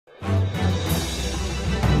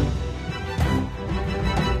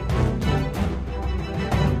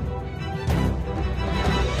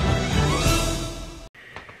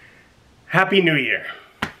Happy New Year!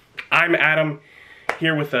 I'm Adam,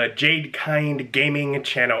 here with a Jade Kind Gaming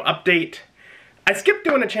channel update. I skipped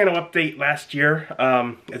doing a channel update last year.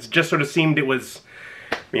 It just sort of seemed it was,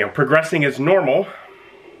 progressing as normal.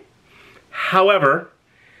 However,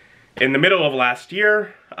 in the middle of last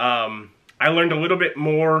year, I learned a little bit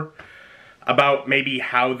more about maybe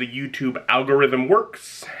how the YouTube algorithm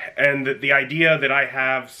works, and the idea that I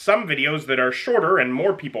have some videos that are shorter and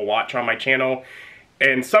more people watch on my channel,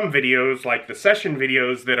 and some videos, like the session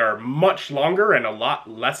videos, that are much longer and a lot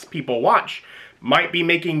less people watch, might be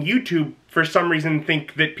making YouTube, for some reason,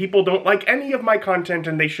 think that people don't like any of my content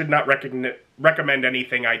and they should not recommend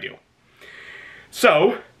anything I do.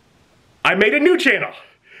 So, I made a new channel,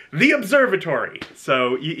 The Observatory.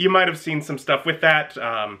 So, you might have seen some stuff with that.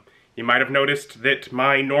 You might have noticed that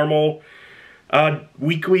my normal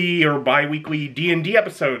weekly or bi-weekly D&D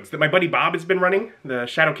episodes that my buddy Bob has been running, the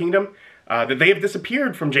Shadow Kingdom, that they have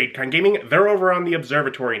disappeared from Jade Kind Gaming. They're over on the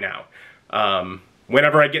Observatory now.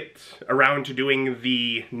 Whenever I get around to doing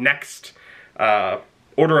the next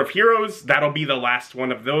Order of Heroes, that'll be the last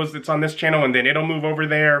one of those that's on this channel, and then it'll move over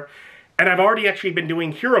there. And I've already actually been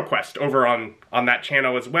doing Hero Quest over on that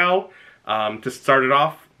channel as well. To start it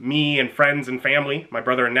off, me and friends and family, my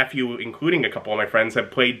brother and nephew, including a couple of my friends,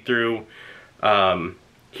 have played through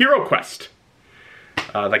Hero Quest,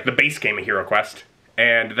 like the base game of Hero Quest.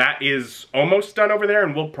 And that is almost done over there,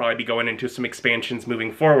 and we'll probably be going into some expansions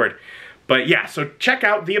moving forward. But yeah, so check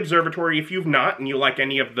out The Observatory if you've not, and you like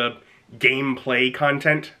any of the gameplay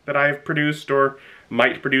content that I've produced or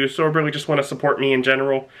might produce, or really just want to support me in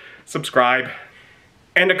general, subscribe.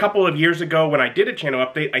 And a couple of years ago when I did a channel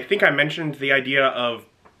update, I think I mentioned the idea of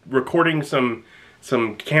recording some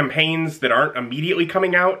campaigns that aren't immediately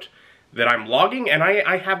coming out that I'm logging, and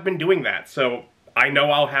I have been doing that. So I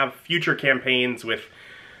know I'll have future campaigns with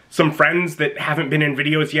some friends that haven't been in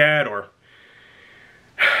videos yet, or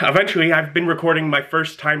eventually I've been recording my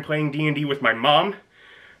first time playing D&D with my mom,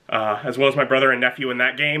 as well as my brother and nephew in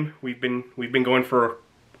that game. We've been going for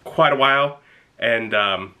quite a while, and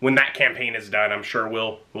when that campaign is done, I'm sure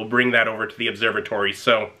we'll bring that over to the Observatory.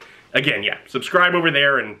 So again, yeah, subscribe over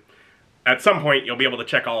there, and at some point you'll be able to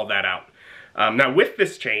check all of that out. Now with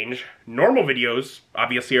this change, normal videos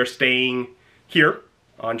obviously are staying here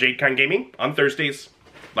on Jade Kind Gaming on Thursdays,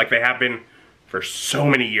 like they have been for so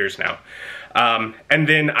many years now. And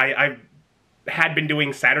then I had been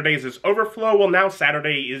doing Saturdays as Overflow. Well, now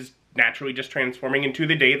Saturday is naturally just transforming into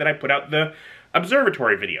the day that I put out the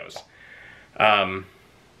Observatory videos.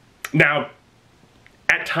 Now,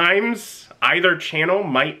 at times, either channel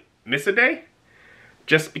might miss a day,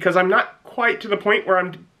 just because I'm not quite to the point where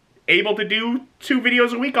I'm able to do 2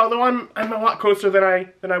 videos a week, although I'm a lot closer than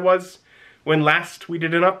I was when last we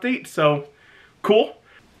did an update, so cool.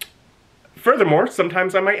 Furthermore,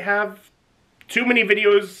 sometimes I might have too many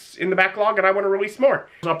videos in the backlog and I want to release more.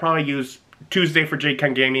 I'll probably use Tuesday for Jade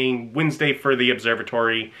Kind Gaming, Wednesday for the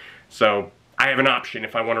Observatory, so I have an option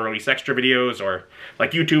if I want to release extra videos, or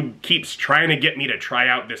like YouTube keeps trying to get me to try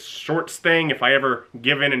out this shorts thing. If I ever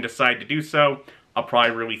give in and decide to do so, I'll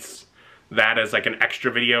probably release that as like an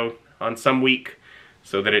extra video on some week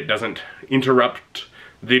so that it doesn't interrupt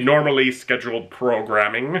the normally scheduled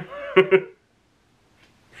programming.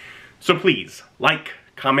 So please, like,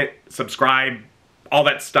 comment, subscribe, all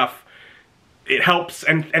that stuff. It helps,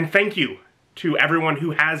 and thank you to everyone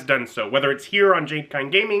who has done so, whether it's here on Jade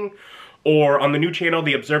Kind Gaming or on the new channel,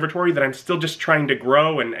 The Observatory, that I'm still just trying to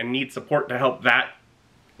grow and need support to help that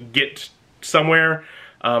get somewhere.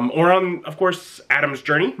 Or on, of course, Adam's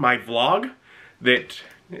Journey, my vlog that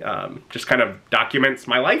just kind of documents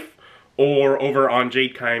my life. Or over on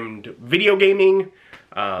Jade Kind Video Gaming,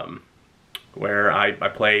 where I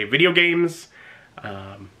play video games,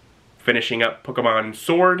 finishing up Pokemon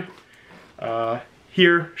Sword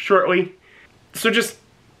here shortly. So just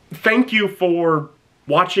thank you for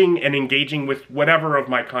watching and engaging with whatever of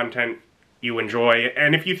my content you enjoy.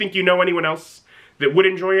 And if you think you know anyone else that would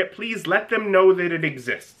enjoy it, please let them know that it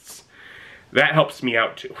exists. That helps me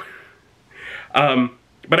out too.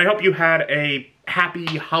 But I hope you had a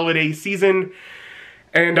happy holiday season,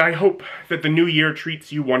 and I hope that the new year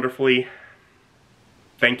treats you wonderfully.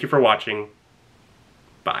 Thank you for watching.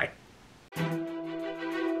 Bye.